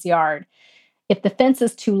patient's yard. If the fence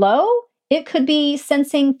is too low, it could be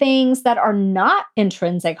sensing things that are not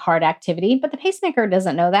intrinsic heart activity, but the pacemaker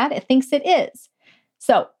doesn't know that. It thinks it is.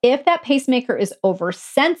 So if that pacemaker is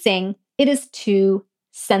oversensing, it is too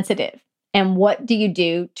sensitive. And what do you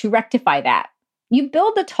do to rectify that? You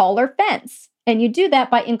build a taller fence, and you do that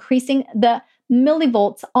by increasing the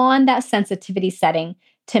millivolts on that sensitivity setting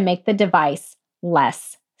to make the device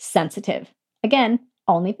less sensitive. Again,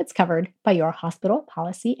 only if it's covered by your hospital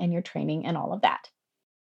policy and your training and all of that.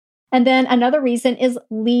 And then another reason is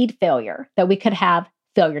lead failure, that we could have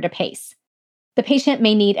failure to pace. The patient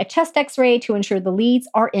may need a chest x-ray to ensure the leads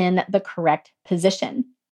are in the correct position.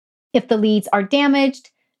 If the leads are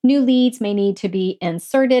damaged, new leads may need to be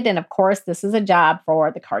inserted. And of course, this is a job for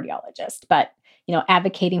the cardiologist. But,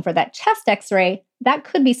 advocating for that chest x-ray, that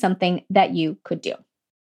could be something that you could do.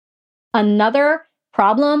 Another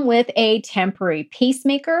problem with a temporary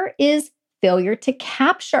pacemaker is failure to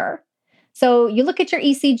capture. So you look at your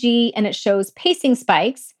ECG and it shows pacing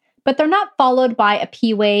spikes, but they're not followed by a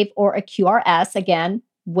P wave or a QRS. Again,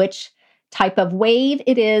 which type of wave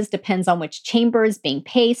it is depends on which chamber is being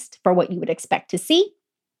paced for what you would expect to see.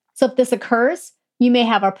 So if this occurs, you may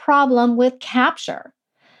have a problem with capture.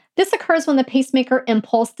 This occurs when the pacemaker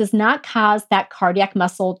impulse does not cause that cardiac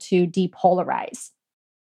muscle to depolarize.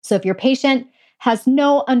 So if your patient has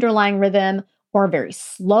no underlying rhythm or a very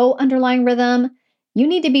slow underlying rhythm, you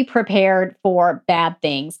need to be prepared for bad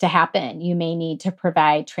things to happen. You may need to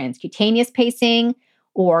provide transcutaneous pacing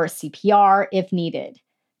or CPR if needed.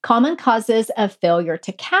 Common causes of failure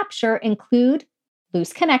to capture include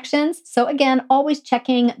loose connections. So again, always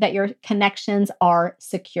checking that your connections are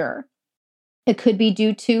secure. It could be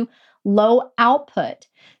due to low output.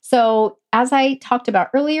 So as I talked about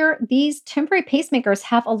earlier, these temporary pacemakers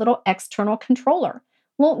have a little external controller.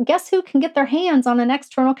 Well, guess who can get their hands on an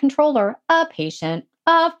external controller? A patient,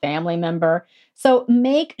 a family member. So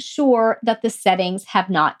make sure that the settings have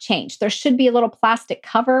not changed. There should be a little plastic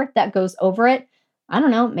cover that goes over it. I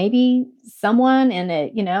don't know, maybe someone in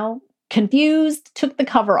it, confused, took the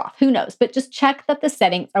cover off. Who knows? But just check that the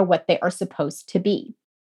settings are what they are supposed to be.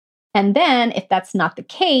 And then if that's not the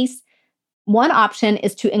case, one option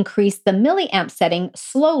is to increase the milliamp setting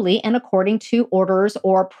slowly and according to orders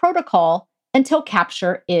or protocol until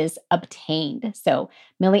capture is obtained. So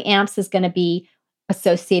milliamps is going to be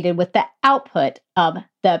associated with the output of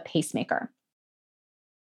the pacemaker.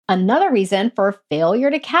 Another reason for failure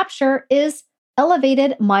to capture is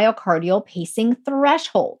elevated myocardial pacing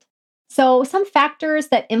threshold. So some factors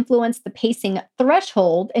that influence the pacing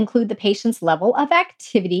threshold include the patient's level of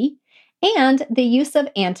activity and the use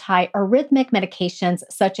of antiarrhythmic medications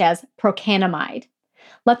such as procainamide.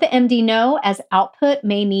 Let the MD know as output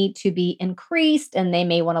may need to be increased and they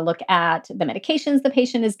may want to look at the medications the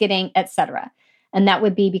patient is getting, etc. And that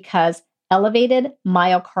would be because elevated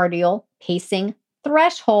myocardial pacing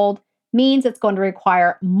threshold means it's going to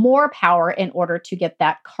require more power in order to get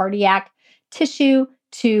that cardiac tissue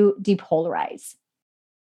to depolarize.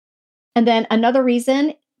 And then another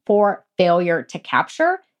reason for failure to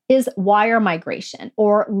capture is wire migration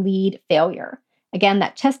or lead failure. Again,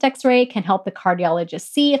 that chest x-ray can help the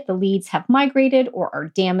cardiologist see if the leads have migrated or are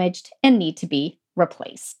damaged and need to be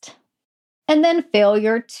replaced. And then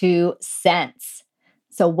failure to sense.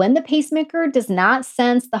 So when the pacemaker does not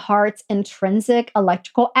sense the heart's intrinsic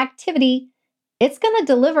electrical activity, it's going to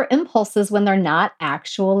deliver impulses when they're not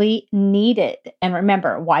actually needed. And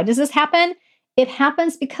remember, why does this happen? It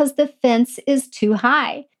happens because the fence is too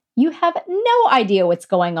high. You have no idea what's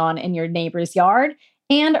going on in your neighbor's yard.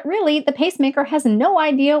 And really, the pacemaker has no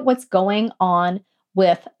idea what's going on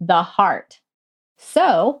with the heart.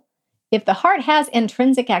 So if the heart has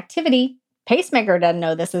intrinsic activity, pacemaker doesn't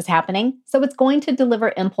know this is happening. So it's going to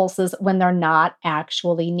deliver impulses when they're not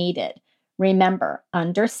actually needed. Remember,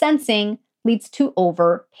 undersensing leads to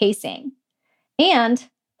over-pacing. And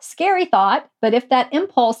scary thought, but if that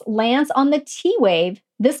impulse lands on the T wave,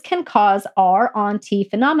 this can cause R on T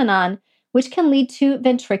phenomenon, which can lead to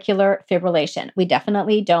ventricular fibrillation. We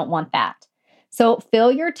definitely don't want that. So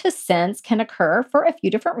failure to sense can occur for a few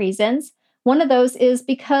different reasons. One of those is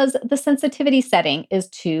because the sensitivity setting is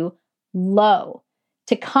too low.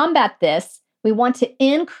 To combat this, we want to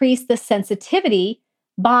increase the sensitivity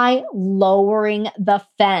by lowering the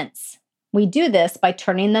fence. We do this by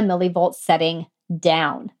turning the millivolt setting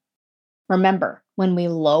down. Remember, when we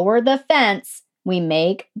lower the fence, we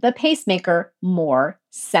make the pacemaker more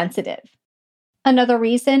sensitive. Another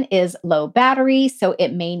reason is low battery, so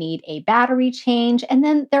it may need a battery change. And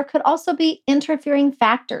then there could also be interfering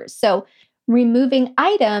factors. So removing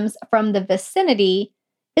items from the vicinity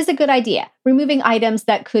is a good idea. Removing items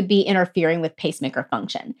that could be interfering with pacemaker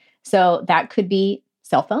function. So that could be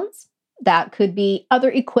cell phones. That could be other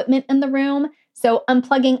equipment in the room. So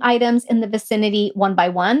unplugging items in the vicinity one by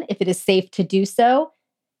one, if it is safe to do so,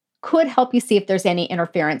 could help you see if there's any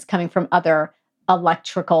interference coming from other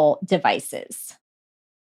electrical devices.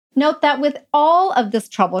 Note that with all of this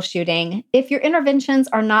troubleshooting, if your interventions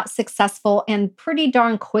are not successful and pretty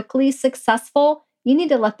darn quickly successful, you need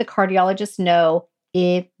to let the cardiologist know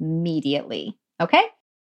immediately. Okay?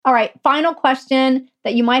 All right, final question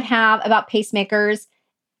that you might have about pacemakers.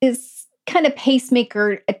 is kind of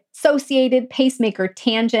pacemaker associated, pacemaker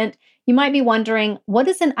tangent, you might be wondering, what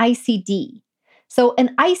is an ICD? So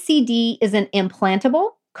an ICD is an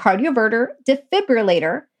implantable cardioverter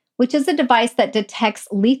defibrillator, which is a device that detects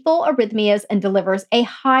lethal arrhythmias and delivers a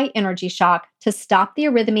high energy shock to stop the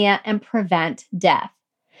arrhythmia and prevent death.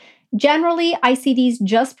 Generally, ICDs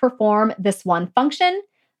just perform this one function,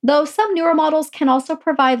 though some newer models can also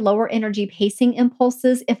provide lower energy pacing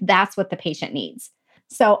impulses if that's what the patient needs.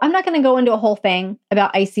 So I'm not going to go into a whole thing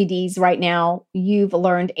about ICDs right now. You've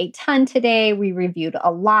learned a ton today. We reviewed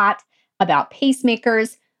a lot about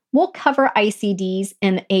pacemakers. We'll cover ICDs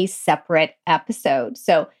in a separate episode.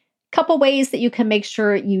 So couple ways that you can make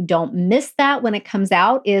sure you don't miss that when it comes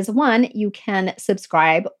out is one, you can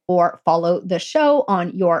subscribe or follow the show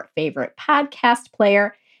on your favorite podcast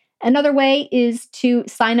player. Another way is to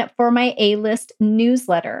sign up for my A-List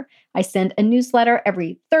newsletter. I send a newsletter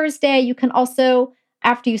every Thursday. You can also,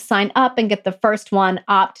 after you sign up and get the first one,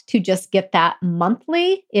 opt to just get that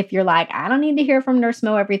monthly. If you're like, I don't need to hear from Nurse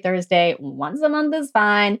Mo every Thursday, once a month is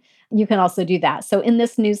fine. You can also do that. So in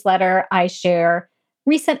this newsletter, I share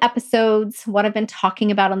recent episodes, what I've been talking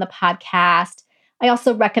about on the podcast. I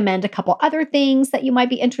also recommend a couple other things that you might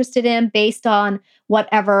be interested in based on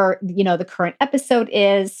whatever, the current episode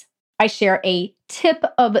is. I share a tip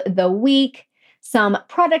of the week, some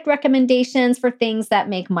product recommendations for things that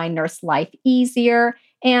make my nurse life easier,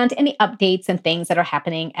 and any updates and things that are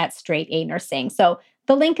happening at Straight A Nursing. So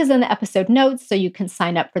the link is in the episode notes so you can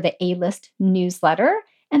sign up for the A-List newsletter.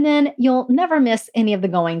 And then you'll never miss any of the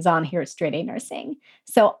goings on here at Straight A Nursing.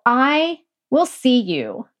 So I will see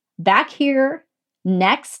you back here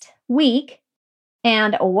next week.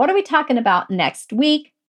 And what are we talking about next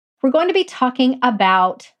week? We're going to be talking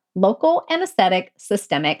about local anesthetic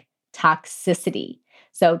systemic toxicity.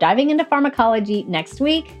 So diving into pharmacology next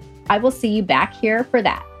week. I will see you back here for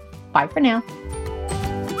that. Bye for now.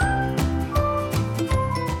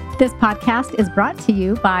 This podcast is brought to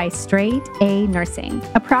you by Straight A Nursing,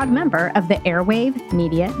 a proud member of the Airwave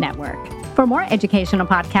Media Network. For more educational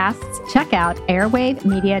podcasts, check out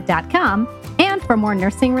airwavemedia.com. And for more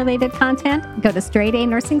nursing-related content, go to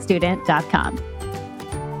straightanursingstudent.com.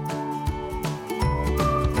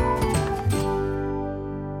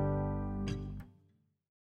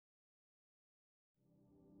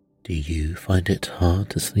 Do you find it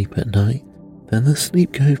hard to sleep at night? Then the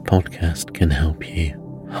Sleep Cove podcast can help you.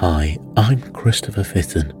 Hi, I'm Christopher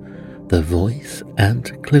Fitton, the voice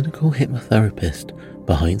and clinical hypnotherapist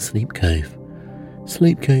behind Sleep Cove.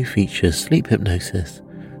 Sleep Cove features sleep hypnosis,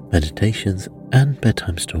 meditations, and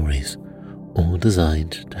bedtime stories, all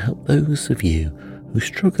designed to help those of you who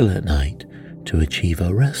struggle at night to achieve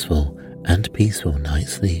a restful and peaceful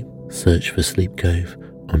night's sleep. Search for Sleep Cove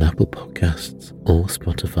on Apple Podcasts or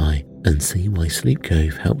Spotify and see why Sleep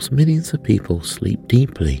Cove helps millions of people sleep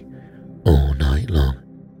deeply all night long.